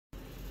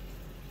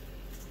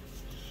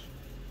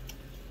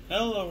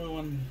Hello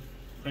everyone,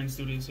 Crane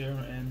Studios here,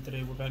 and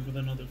today we're back with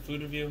another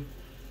food review.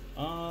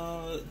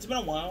 It's been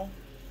a while.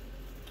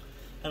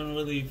 Haven't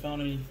really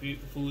found any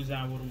foods that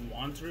I would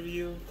want to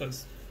review,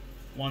 because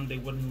one, they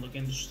wouldn't look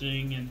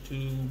interesting, and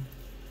two,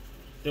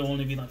 there'll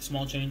only be like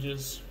small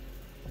changes.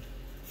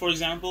 For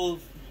example,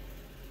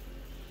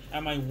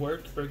 at my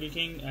work, Burger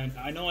King, and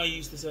I know I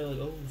used to say like,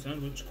 oh,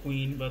 sandwich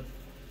queen, but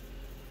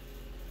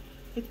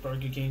it's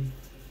Burger King.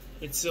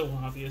 It's so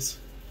obvious.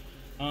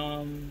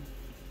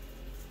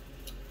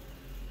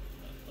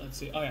 Let's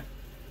see. Oh yeah,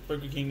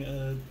 Burger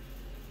King.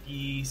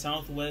 The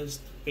Southwest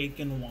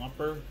Bacon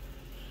Whopper.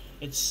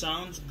 It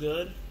sounds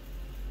good,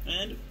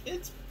 and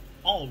it's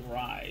all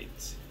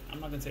right. I'm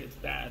not gonna say it's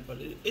bad, but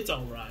it's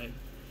all right.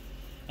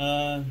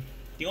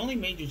 The only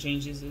major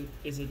change is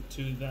it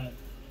to that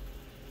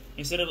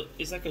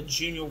it's like a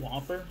junior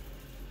Whopper,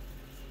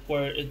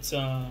 where it's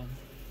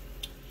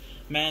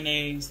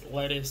mayonnaise,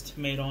 lettuce,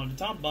 tomato on the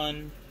top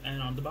bun,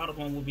 and on the bottom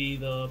one will be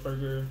the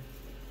burger,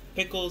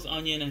 pickles,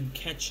 onion, and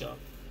ketchup.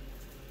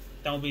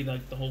 That would be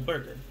like the whole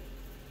burger.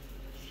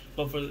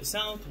 But for the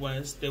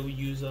Southwest, they would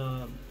use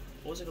what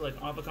was it, like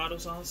avocado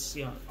sauce?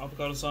 Yeah,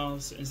 avocado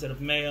sauce instead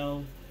of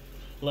mayo,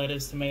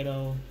 lettuce,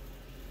 tomato,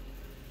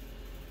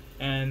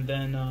 and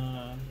then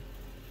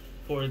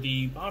for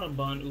the bottom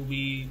bun, it will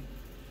be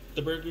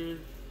the burger,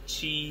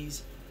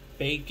 cheese,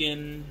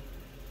 bacon,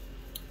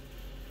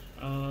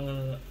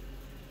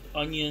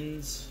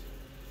 onions,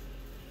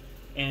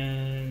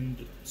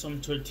 and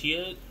some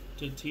tortilla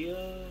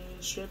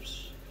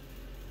strips,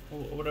 or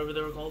whatever they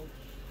were called.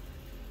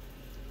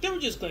 They were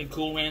just like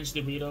Cool Ranch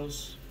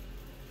Doritos.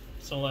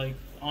 So like,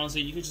 honestly,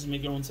 you could just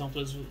make your own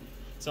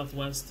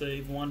Southwest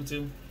if you wanted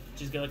to.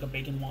 Just get like a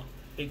bacon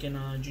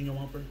junior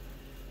Whopper.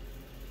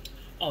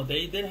 Oh,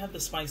 they did have the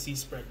spicy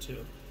spread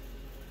too.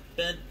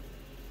 That,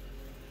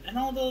 and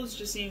all those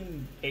just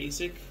seem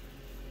basic.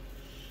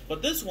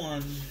 But this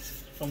one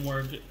from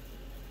work,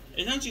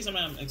 it's actually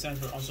something I'm excited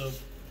for. Also,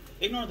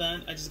 ignore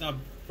that. I just got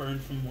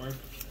burned from work,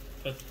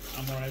 but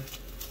I'm alright.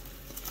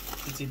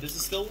 Let's see, this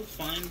is still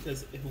fine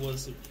because it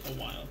was a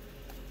while.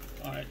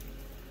 Alright.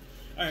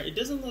 It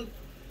doesn't look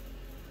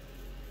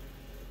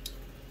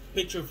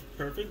picture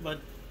perfect, but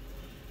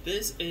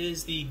this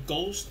is the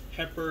Ghost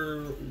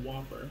Pepper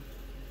Whopper.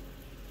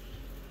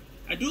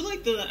 I do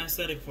like the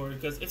aesthetic for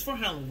it because it's for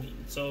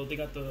Halloween. So they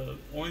got the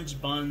orange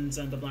buns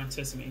and the black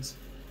sesames.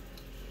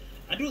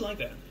 I do like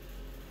that.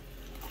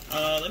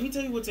 Let me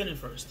tell you what's in it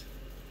first.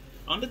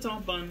 On the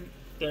top bun,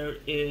 there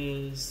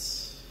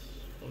is...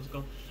 what was it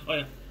called? Oh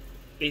yeah.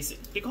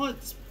 They call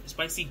it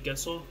spicy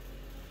queso,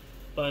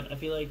 but I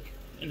feel like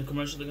in the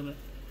commercial they're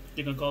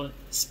gonna call it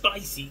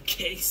spicy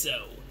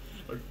queso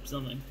or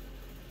something.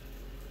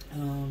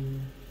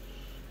 Then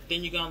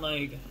you got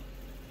like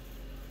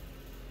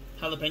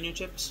jalapeno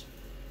chips,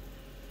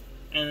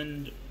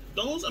 and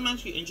those I'm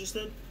actually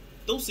interested.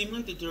 Those seem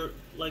like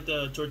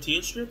the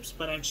tortilla strips,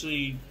 but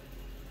actually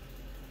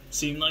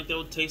seem like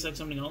they'll taste like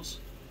something else.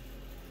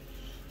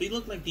 They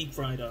look like deep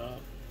fried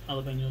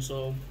jalapeno,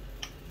 so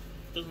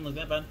it doesn't look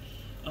that bad.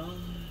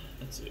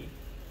 Let's see.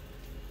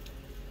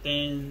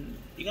 Then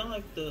you got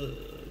like the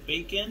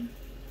bacon,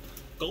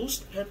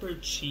 ghost pepper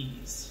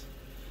cheese.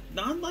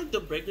 Not like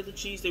the regular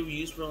cheese they would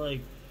use for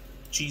like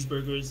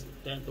cheeseburgers,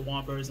 the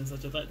Whoppers and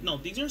such like that. No,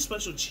 these are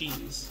special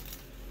cheese.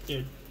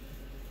 Dude,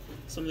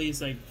 some of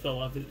these like fell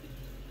off.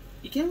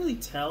 You can't really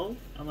tell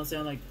unless they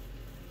have like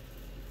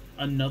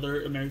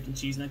another American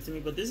cheese next to me.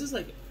 But this is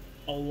like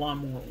a lot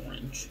more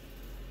orange,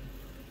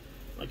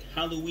 like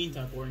Halloween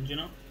type orange, you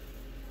know.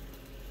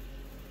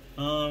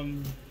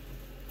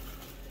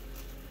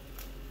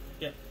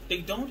 Yeah, they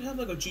don't have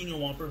like a junior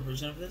Whopper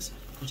version of this,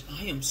 which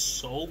I am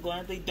so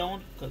glad they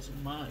don't, because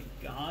my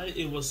god,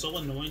 it was so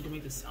annoying to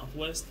make the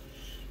Southwest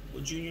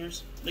with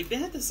juniors. Like, they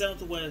had the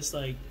Southwest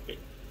like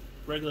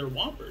regular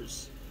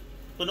Whoppers,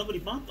 but nobody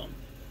bought them.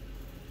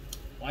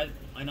 Why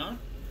not?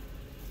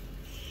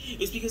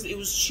 It's because it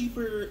was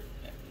cheaper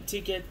to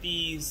get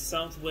the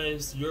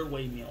Southwest Your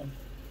Way meal,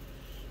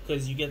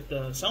 because you get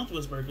the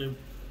Southwest burger,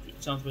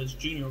 Southwest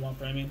Junior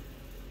Whopper, I mean,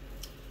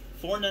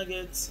 4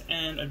 nuggets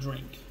and a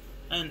drink,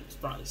 and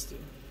fries too.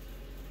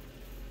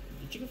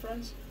 Did you get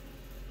fries?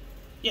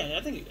 Yeah,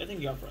 I think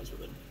you got fries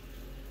with it.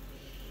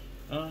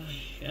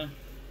 Yeah.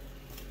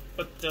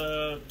 But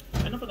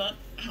enough of that.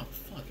 Ow,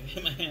 fuck! I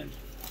hit my hand.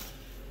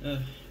 All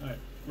right,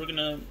 we're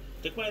gonna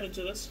dip right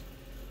into this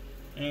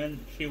and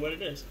see what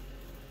it is.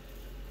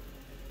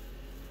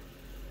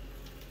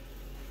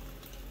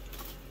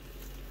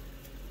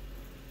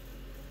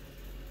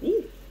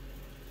 Ooh.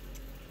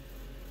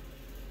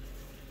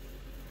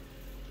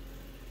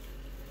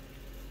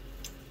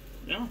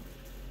 Yeah.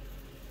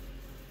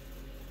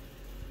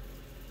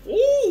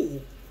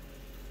 Ooh!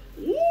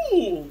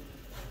 Ooh!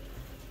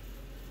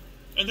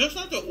 And that's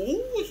not the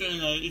ooh saying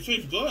that it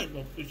tastes good.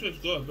 Well, it tastes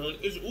good, but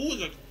it's ooh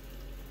is like,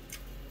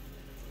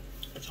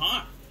 it's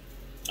hot.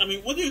 I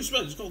mean, what do you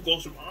expect? It's gonna go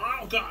some,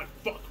 oh god,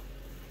 fuck.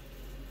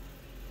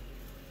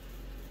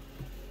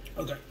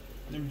 Okay,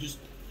 let me just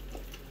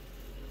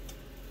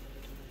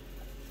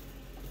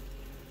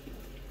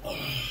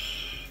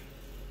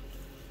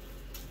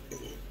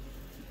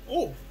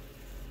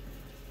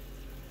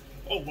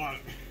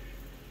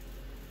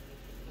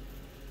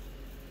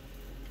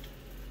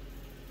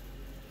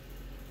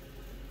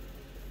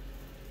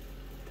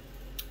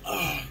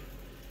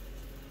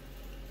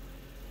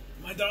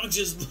My dog's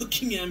just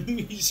looking at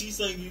me. She's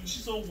like,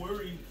 she's so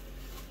worried.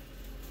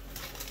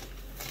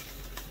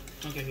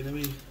 Okay, let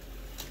me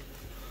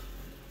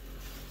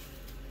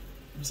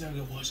see if I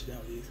can wash it down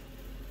with these.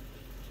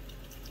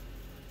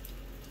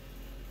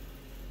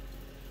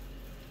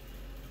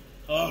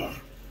 Oh.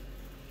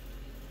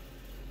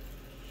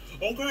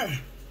 Okay.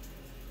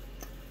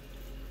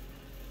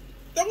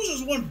 That was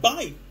just one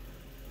bite.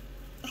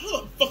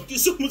 How the fuck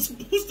is someone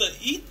supposed to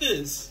eat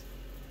this?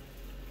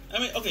 I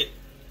mean, okay,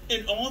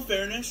 in all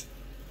fairness,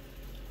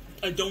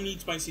 I don't eat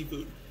spicy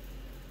food.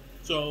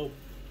 So,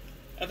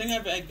 I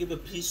think I give a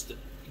piece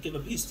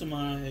to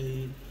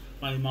my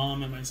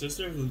mom and my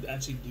sister who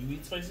actually do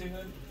eat spicy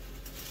food.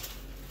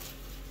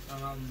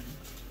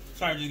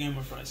 Sorry, just getting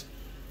more fries.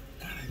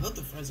 God, I love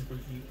the fries at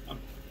Burger King.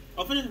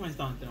 I'll finish my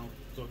thought, then I'll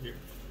go here.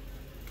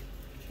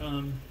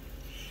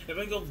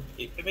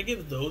 If I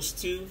give those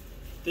two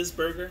this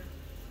burger,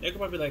 they could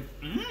probably be like,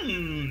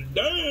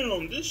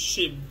 damn, this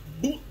shit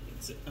boot.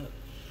 God,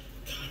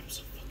 I'm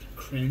so fucking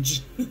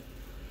cringe.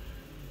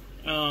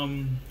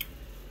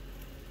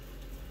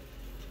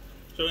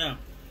 So yeah,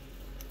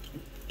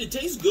 it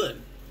tastes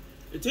good.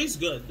 It tastes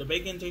good. The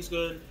bacon tastes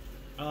good.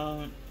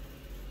 Let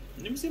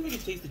me see if I can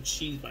taste the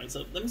cheese by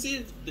itself. Let me see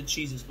if the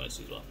cheese is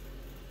spicy as well.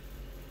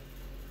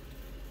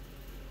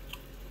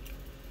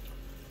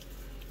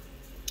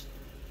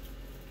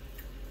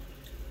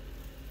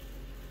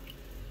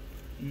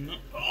 No.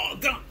 Oh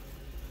god!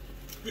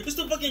 It's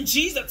the fucking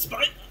cheese that's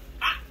spicy.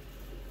 Ah!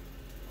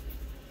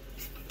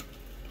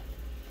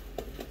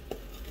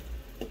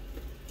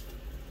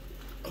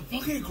 Oh,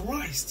 fucking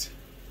Christ!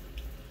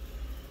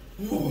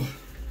 Ooh.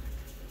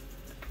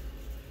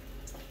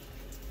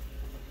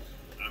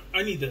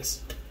 I need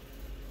this.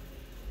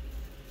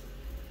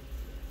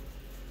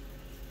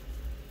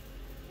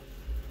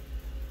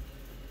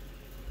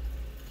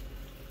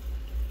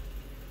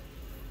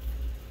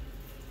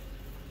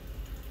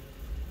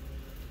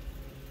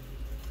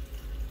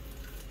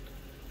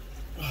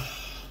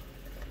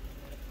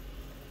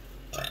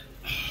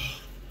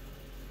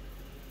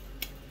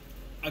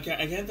 Okay,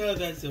 I can't tell if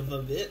that's a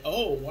bit.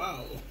 Oh,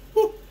 wow.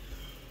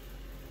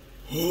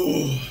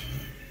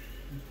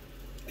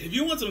 If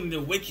you want something to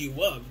wake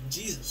you up,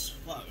 Jesus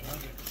fuck.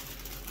 Okay.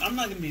 I'm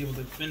not gonna be able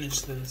to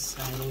finish this,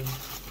 sadly.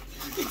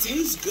 It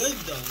tastes good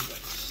though.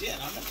 But shit,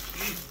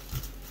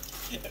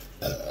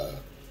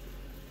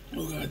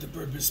 oh god, the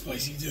burp is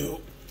spicy too.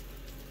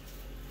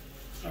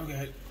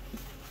 Okay.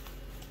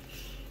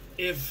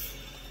 If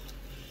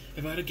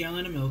I had a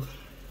gallon of milk.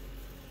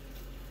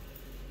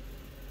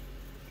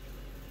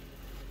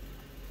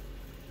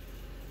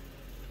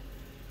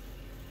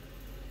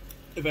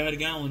 If I had a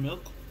gallon of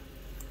milk,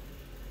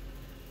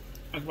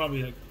 I could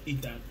probably like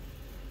eat that.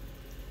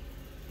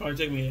 Probably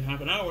take me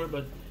half an hour,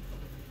 but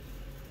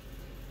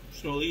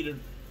still eat it.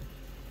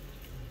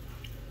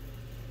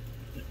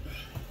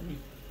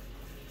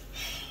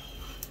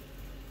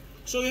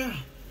 So yeah,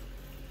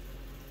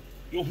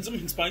 you want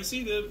something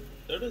spicy? There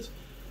it is.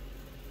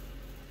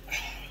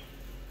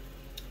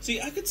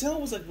 See, I could tell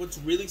it was like what's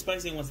really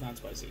spicy and what's not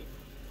spicy.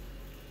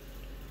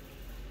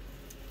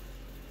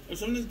 If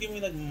something's giving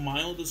me like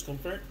mild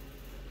discomfort,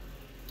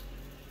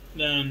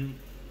 then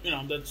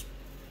that's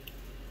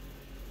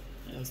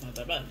not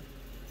that bad.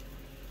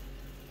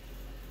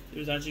 If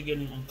it's actually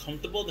getting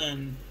uncomfortable,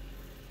 then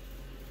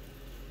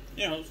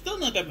still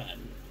not that bad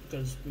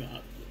because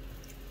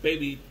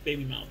baby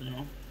mouth,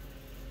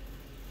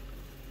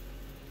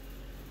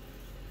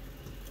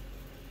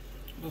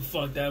 But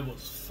fuck, that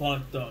was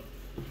fucked up.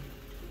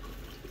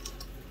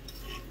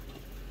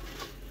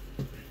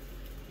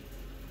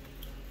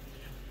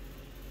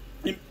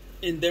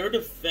 In their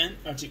defense,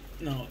 actually,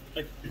 no,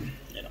 like,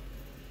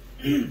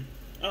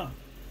 oh.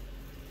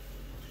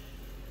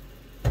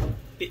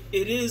 It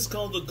is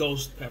called the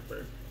ghost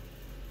pepper.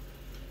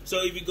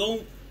 So if you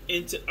go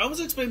into... I was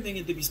expecting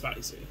it to be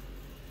spicy.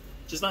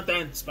 Just not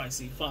that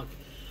spicy, fuck.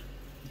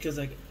 Because,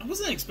 like, I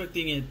wasn't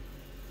expecting it...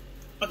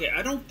 Okay,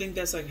 I don't think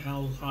that's, like,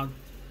 how hot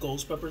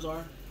ghost peppers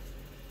are.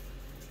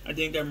 I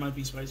think that might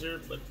be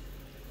spicier, but...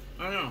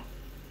 I don't know.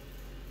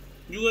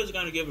 You guys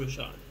gotta give it a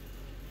shot.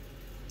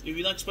 If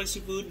you like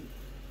spicy food,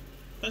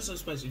 that's not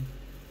spicy.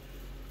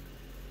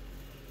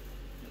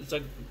 It's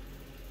like...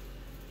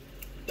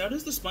 That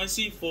is the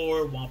spicy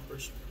for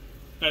Whoppers.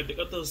 Like, they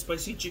got the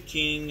spicy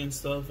chicken and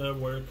stuff at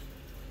work.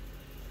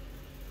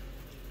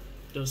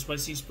 The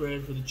spicy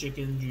spread for the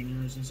chicken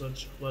juniors and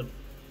such. But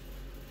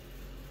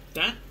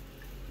that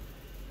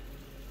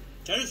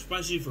is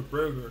spicy for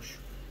burgers.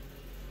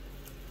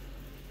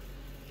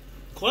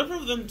 Clever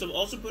of them to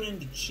also put in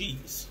the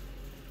cheese.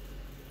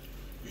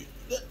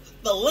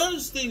 The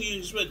last thing you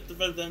expect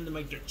for them to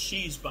make their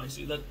cheese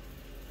spicy. Like,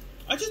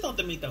 I just thought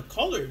they made the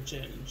color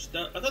change.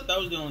 I thought that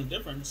was the only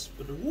difference.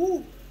 But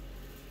woo,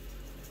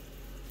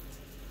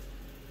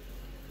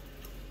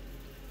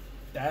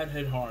 that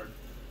hit hard.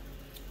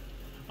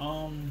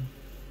 Out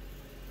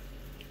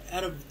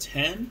of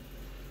 10,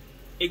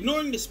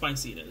 ignoring the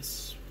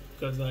spiciness,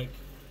 because like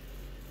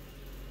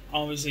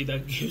obviously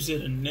that gives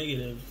it a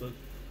negative.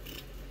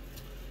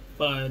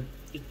 But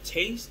it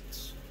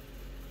tastes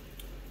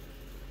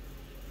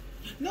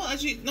No,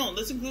 actually, no.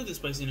 Let's include the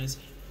spiciness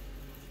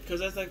because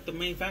that's like the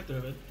main factor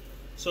of it.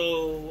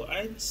 So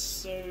I'd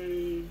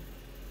say,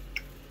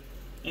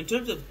 in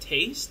terms of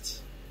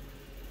taste,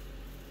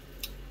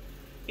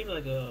 give it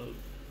like a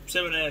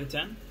 7 out of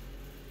 10.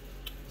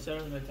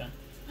 7 out of 10.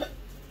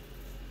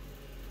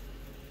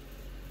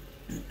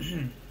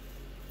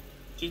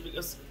 Just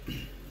because,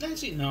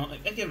 actually, no,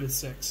 I give it a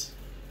 6.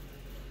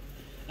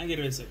 I give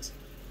it a 6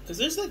 because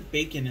there's like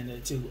bacon in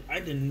it too. I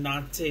did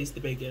not taste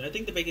the bacon. I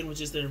think the bacon was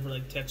just there for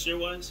like texture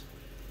wise,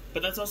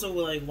 but that's also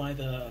like why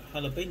the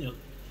jalapeno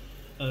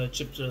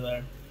chips are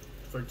there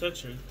for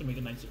texture to make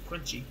it nice and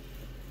crunchy.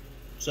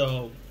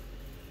 So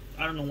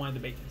I don't know why the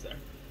bacon's there.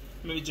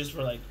 Maybe just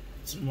for like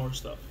some more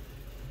stuff.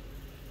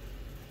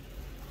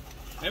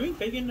 I mean,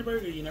 bacon in a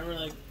burger, you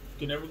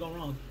could never go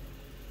wrong.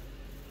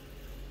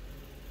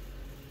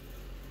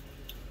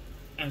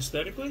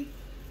 Aesthetically,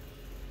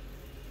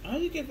 I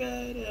would give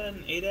it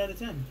an 8 out of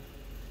 10.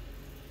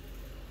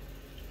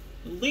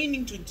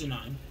 Leaning to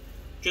 9,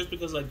 just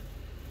because like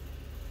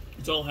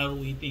it's all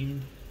Halloween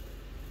themed,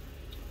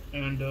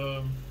 and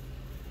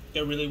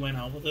they really went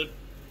out with it.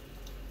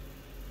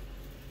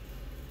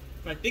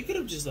 Like they could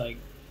have just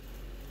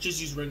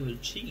used regular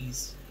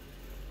cheese,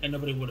 and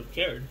nobody would have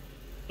cared.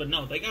 But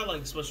no, they got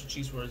like special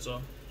cheese for it,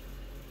 so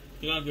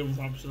you gotta give them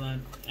props for that.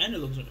 And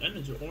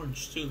it's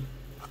orange too,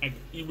 like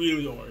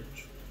really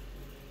orange.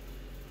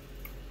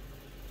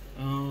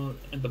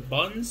 And the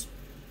buns,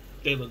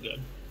 they look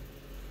good.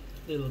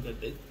 They look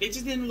good. They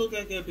just didn't look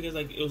that good because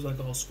like it was like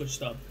all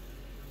squished up.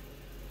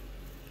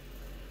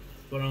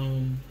 But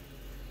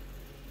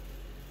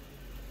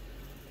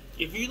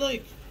if you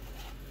like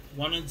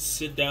want to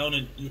sit down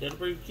and eat at a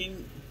Burger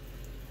King,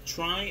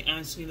 try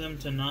asking them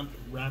to not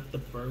wrap the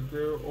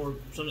burger or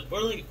something,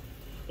 or like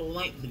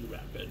lightly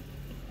wrap it,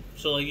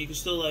 so like you can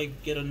still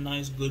like get a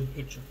nice good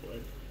picture for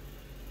it.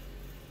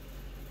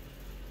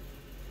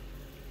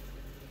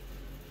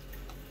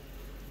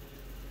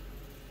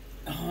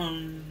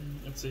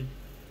 Let's see.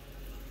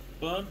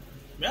 But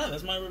yeah,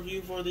 that's my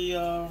review for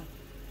the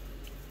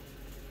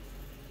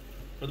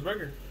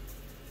burger.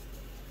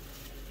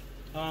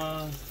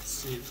 Let's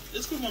see.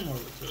 Let's give one more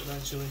look to it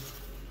actually.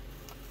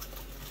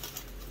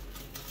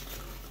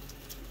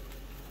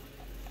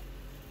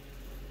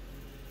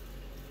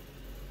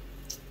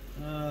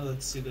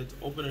 Let's see. Let's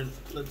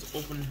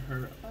open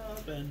her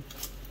up and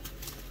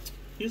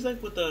here's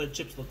like what the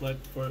chips look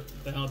like for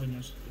the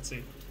jalapenos. Let's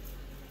see.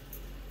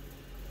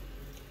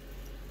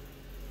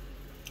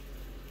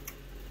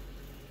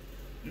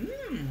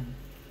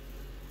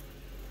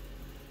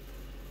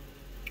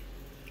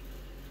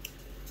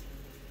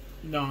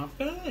 Not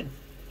bad.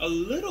 A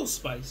little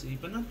spicy,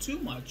 but not too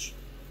much.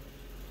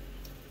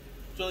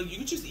 So like, you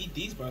could just eat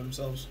these by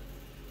themselves.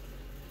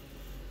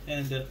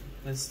 And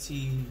let's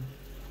see.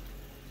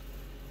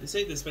 They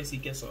say the spicy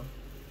queso.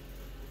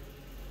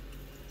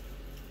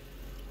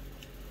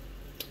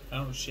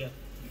 Oh shit.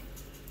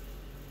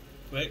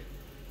 Wait.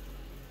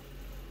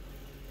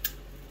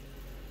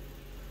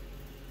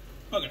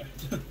 Okay.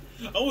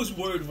 I was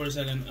worried for a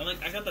second.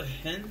 I got the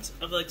hint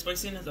of like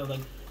spiciness. I was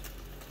like,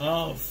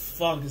 oh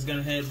fuck, it's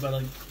gonna hit, but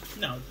like,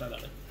 no, it's not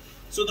that.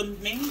 So the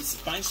main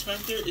spice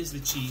factor is the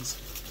cheese.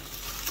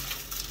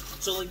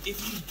 So like,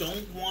 if you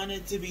don't want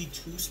it to be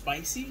too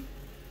spicy,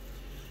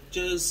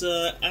 just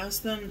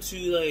ask them to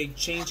like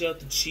change out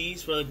the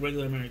cheese for like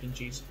regular American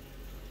cheese,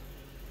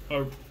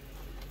 or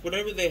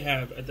whatever they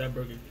have at that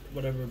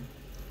whatever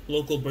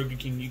local Burger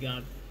King you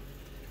got.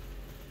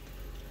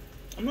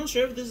 I'm not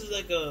sure if this is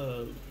like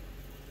a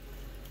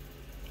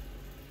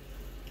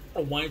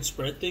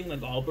widespread thing,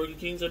 like all Burger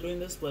Kings are doing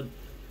this, but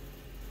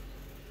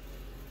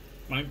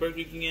my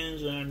Burger King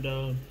is, and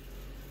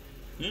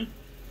yeah,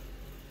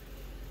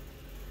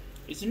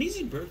 it's an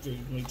easy burger to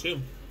make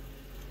too.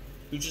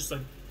 You just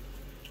like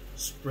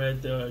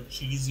spread the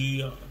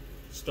cheesy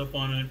stuff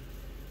on it,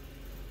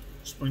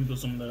 sprinkle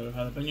some of the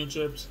jalapeno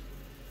chips,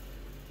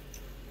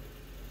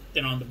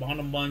 then on the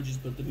bottom bun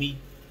just put the meat,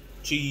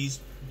 cheese,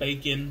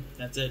 bacon.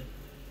 That's it.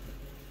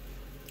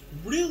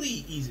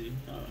 Really easy.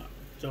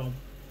 So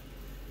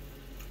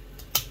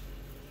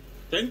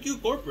thank you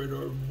corporate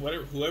or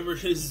whatever, whoever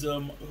is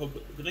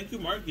thank you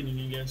marketing,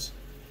 I guess,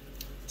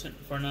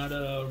 for not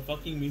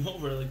fucking me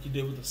over like you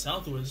did with the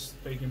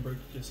Southwest bacon burger.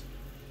 Just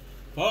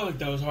fuck,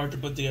 that was hard to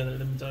put together,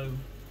 let me tell you.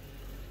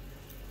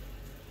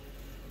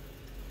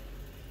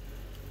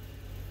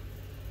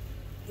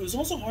 It was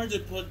also hard to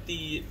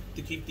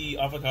keep the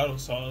avocado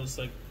sauce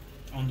like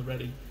on the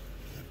ready,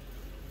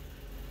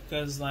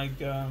 because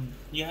like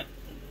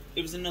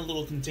it was in a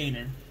little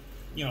container,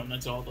 you know,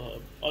 next to all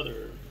the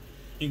other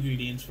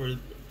ingredients for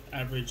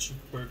average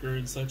burger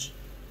and such.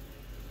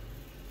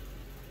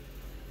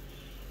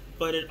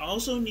 But it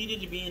also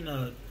needed to be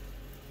in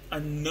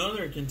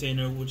another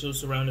container which was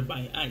surrounded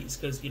by ice,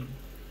 because you know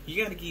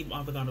you gotta keep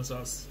avocado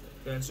sauce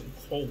nice and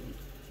cold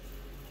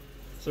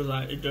so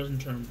that it doesn't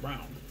turn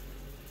brown.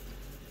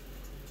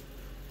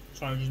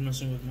 Sorry, just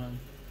messing with my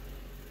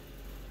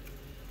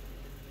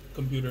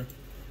computer.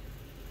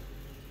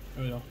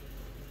 There we go.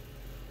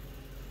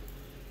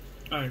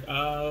 Alright,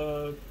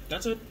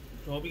 that's it.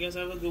 So hope you guys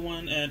have a good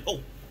one. And,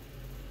 oh,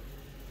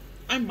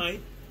 I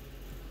might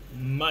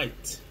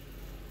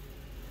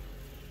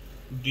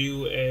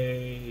do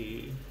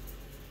a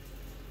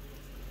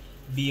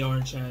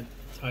VR chat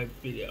type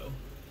video.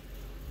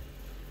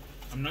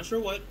 I'm not sure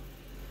what.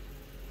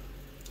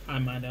 I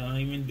might not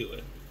even do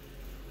it.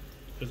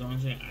 Because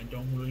honestly, I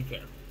don't really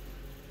care.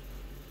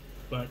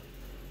 But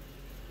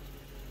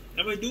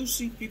if I do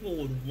see people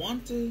would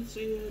want to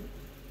see it,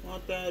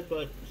 want that,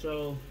 but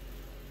so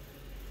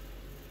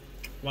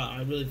wow,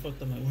 I really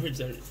fucked up my words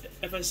there.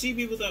 If I see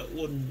people that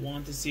would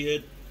want to see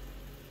it,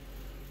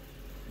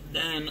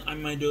 then I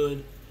might do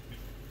it.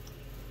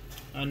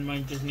 I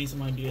might just need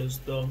some ideas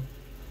though.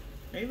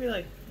 Maybe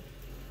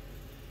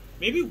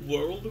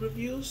world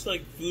reviews,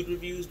 like food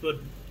reviews, but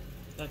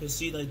I can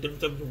see like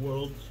different types of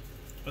worlds.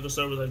 I could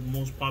start with like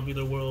most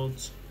popular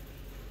worlds.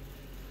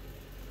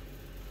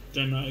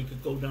 Then I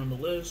could go down the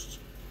list.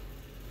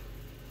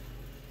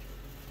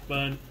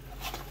 But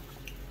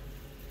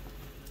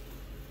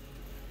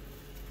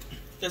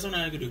that's something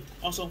I could do.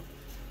 Also,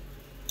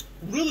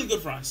 really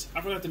good fries.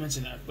 I forgot to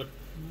mention that, but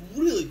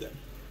really good.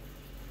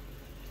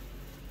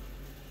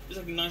 It's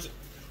like nice.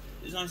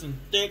 It's nice and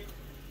thick.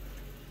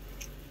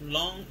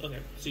 Long. Okay,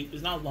 see,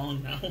 it's not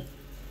long now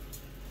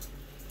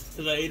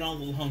because I ate all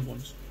the long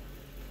ones.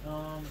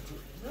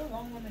 Is there a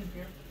long one in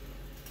here?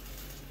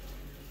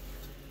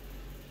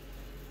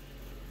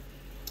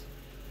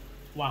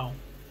 Wow.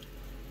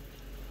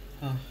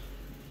 Huh.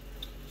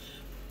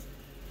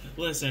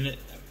 Listen,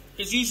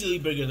 it's usually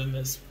bigger than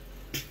this.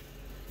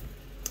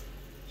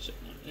 Shit,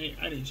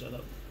 I need to shut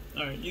up.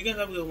 Alright, you guys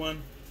have a good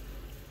one.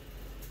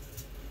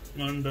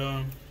 And,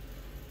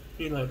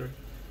 see you later.